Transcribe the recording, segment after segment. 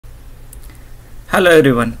Hello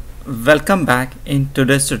everyone, welcome back in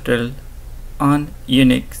today's tutorial on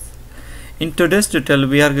Unix. In today's tutorial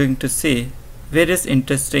we are going to see various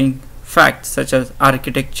interesting facts such as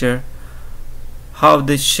architecture, how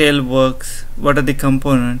the shell works, what are the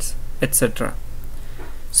components, etc.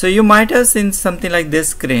 So you might have seen something like this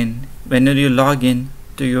screen whenever you log in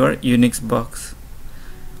to your Unix box.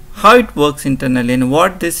 How it works internally and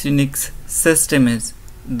what this Unix system is,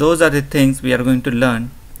 those are the things we are going to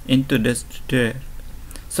learn in today's tutorial.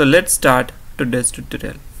 So let's start today's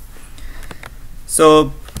tutorial.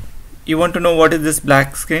 So you want to know what is this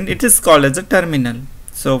black screen? It is called as a terminal.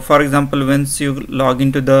 So for example, once you log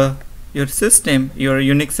into your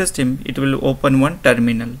Unix system, it will open one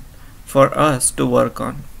terminal for us to work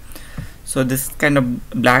on. So this kind of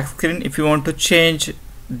black screen, if you want to change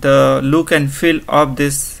the look and feel of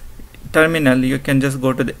this terminal, you can just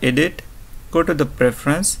go to the edit, go to the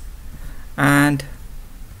preference, and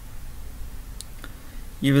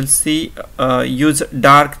you will see use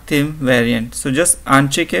dark theme variant. So just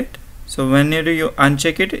uncheck it. So whenever you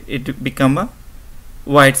uncheck it, it become a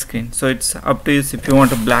white screen. So it's up to you if you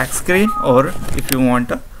want a black screen or if you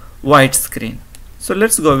want a white screen. So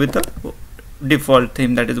let's go with the default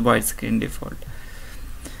theme, that is white screen default.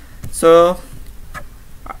 So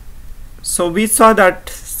we saw that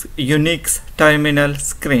Unix terminal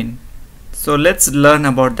screen. So let's learn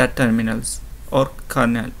about that terminals or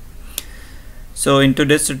kernel. So in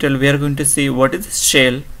today's tutorial we are going to see what is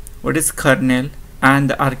shell, what is kernel, and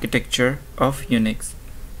the architecture of Unix.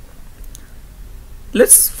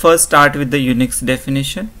 Let's first start with the Unix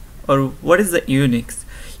definition, or what is the Unix?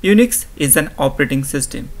 Unix is an operating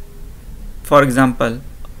system. For example,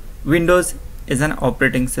 Windows is an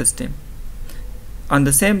operating system. On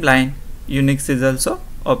the same line, Unix is also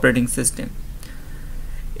operating system.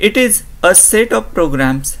 It is a set of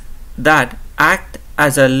programs that act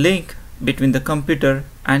as a link between the computer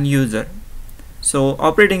and user. So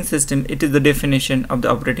operating system, it is the definition of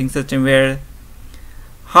the operating system where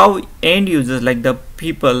how end users, like the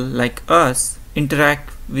people like us,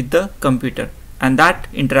 interact with the computer, and that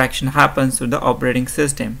interaction happens with the operating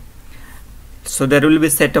system. So there will be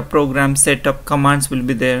set of programs, set of commands will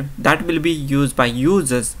be there that will be used by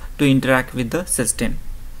users to interact with the system,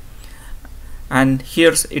 and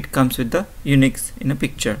here it comes with the Unix in a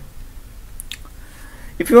picture.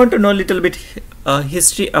 If you want to know a little bit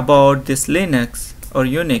history about this Linux or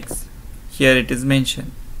Unix, here it is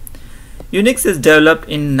mentioned. Unix is developed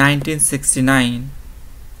in 1969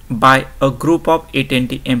 by a group of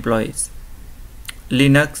AT&T employees.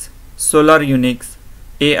 Linux, Solar Unix,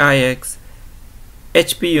 AIX,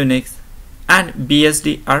 HP Unix, and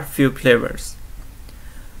BSD are few flavors.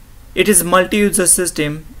 It is multi-user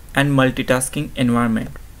system and multitasking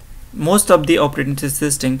environment. Most of the operating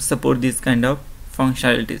systems support this kind of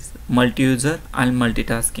functionalities, multi-user and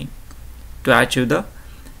multitasking, to achieve the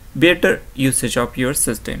better usage of your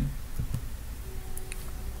system.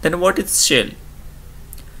 Then what is shell?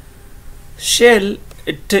 Shell,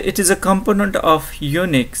 it is a component of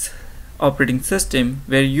Unix operating system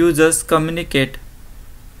where users communicate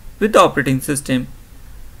with the operating system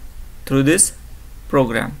through this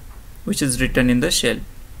program which is written in the shell.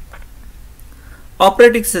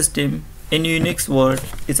 Operating system in Unix word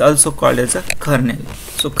is also called as a kernel.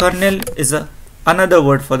 So kernel is another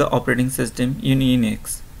word for the operating system in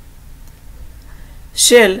Unix.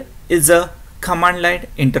 Shell is a command line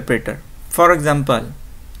interpreter. For example,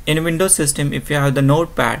 in Windows system, if you have the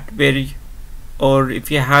notepad or if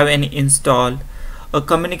you have any installed a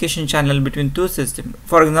communication channel between two systems.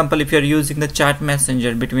 For example, if you are using the chat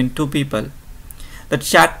messenger between two people, the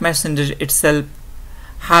chat messenger itself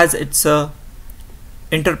has its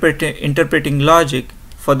interpreting logic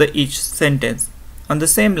for each sentence. On the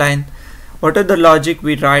same line, what are the logic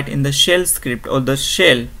we write in the shell script or the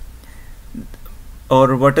shell,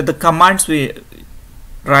 or what are the commands we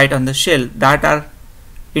write on the shell that are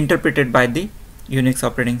interpreted by the Unix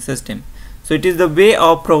operating system. So it is the way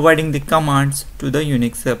of providing the commands to the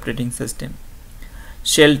Unix operating system.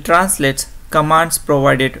 Shell translates commands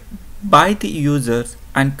provided by the users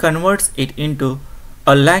and converts it into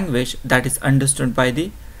a language that is understood by the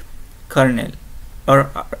kernel, or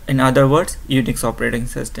in other words, Unix operating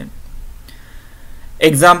system.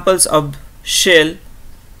 Examples of shell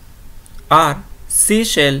are C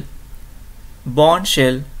shell, Bourne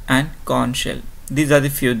shell, and Corn shell. These are the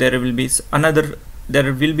few. There will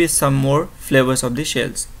be some more flavors of the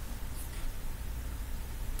shells.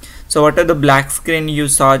 So what are the black screen you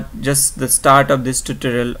saw just the start of this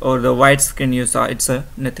tutorial, or the white screen you saw, it's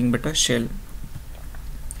nothing but a shell.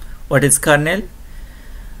 What is kernel?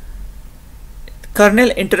 Kernel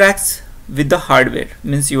interacts with the hardware,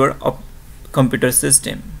 means your computer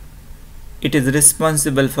system. It is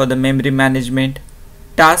responsible for the memory management,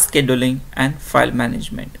 task scheduling and file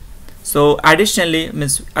management. So additionally,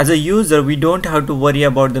 as a user, we don't have to worry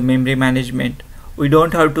about the memory management, we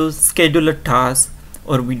don't have to schedule a task,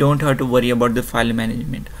 or we don't have to worry about the file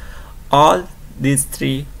management. All these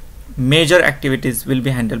three major activities will be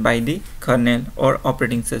handled by the kernel or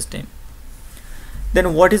operating system.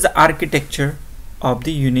 Then what is the architecture of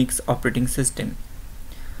the Unix operating system?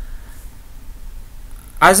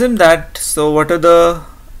 Assume that, so what are the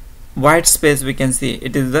white space we can see?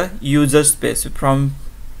 It is the user space.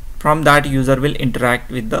 From that, user will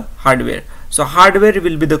interact with the hardware. So hardware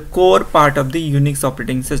will be the core part of the Unix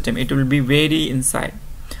operating system. It will be very inside.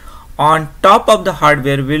 On top of the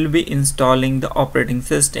hardware will be installing the operating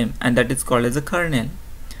system, and that is called as a kernel.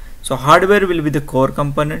 So hardware will be the core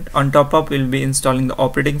component. On top of will be installing the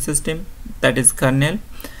operating system, that is kernel,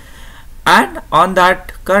 and on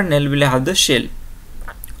that kernel will have the shell.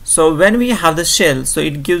 So when we have the shell, so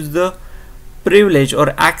it gives the privilege or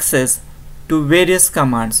access to various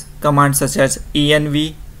commands such as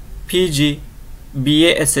env, pg,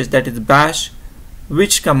 bash, that is bash,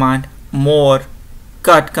 which command, more,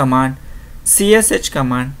 cut command, csh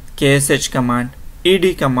command, ksh command,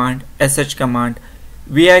 ed command, sh command,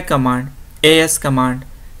 vi command, as command,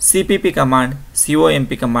 cpp command,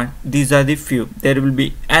 comp command. These are the few. There will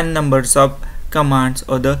be n numbers of commands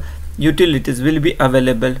or the utilities will be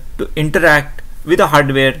available to interact with the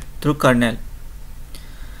hardware through kernel.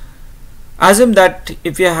 Assume that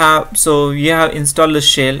if you have, so you have installed the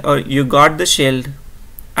shell or you got the shell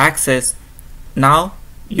access, now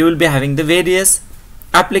you will be having the various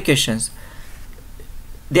applications.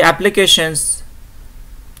 The applications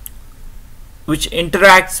which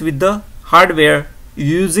interacts with the hardware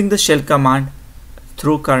using the shell command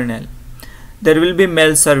through kernel. There will be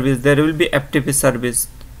mail service, there will be FTP service,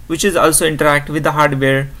 which is also interact with the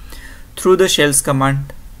hardware through the shells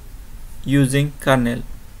command using kernel.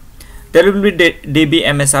 There will be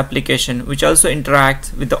DBMS application which also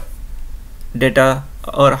interacts with the data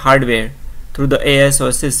or hardware through the AS or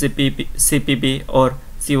CPP or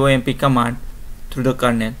COMP command through the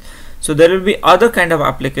kernel. So there will be other kind of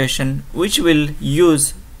application which will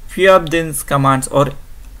use few of these commands or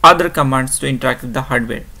other commands to interact with the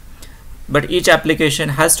hardware. But each application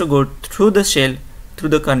has to go through the shell, through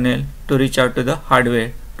the kernel to reach out to the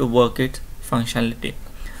hardware to work its functionality.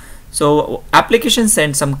 So application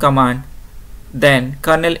sends some command, then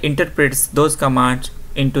kernel interprets those commands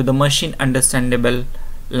into the machine understandable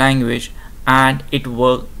language, and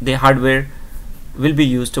the hardware will be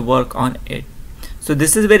used to work on it. So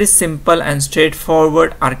this is very simple and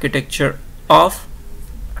straightforward architecture of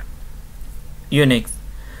Unix.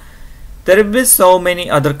 There will be so many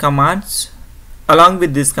other commands. Along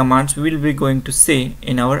with these commands we will be going to see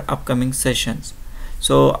in our upcoming sessions.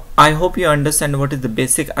 So I hope you understand what is the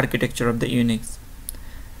basic architecture of the Unix.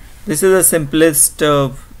 This is the simplest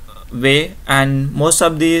way, and most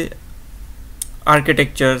of the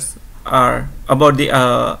architectures are about the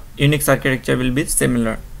Unix architecture will be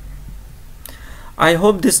similar. I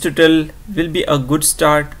hope this tutorial will be a good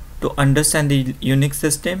start to understand the Unix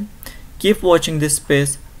system. Keep watching this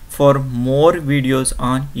space for more videos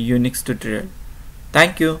on Unix tutorial.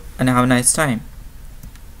 Thank you and have a nice time.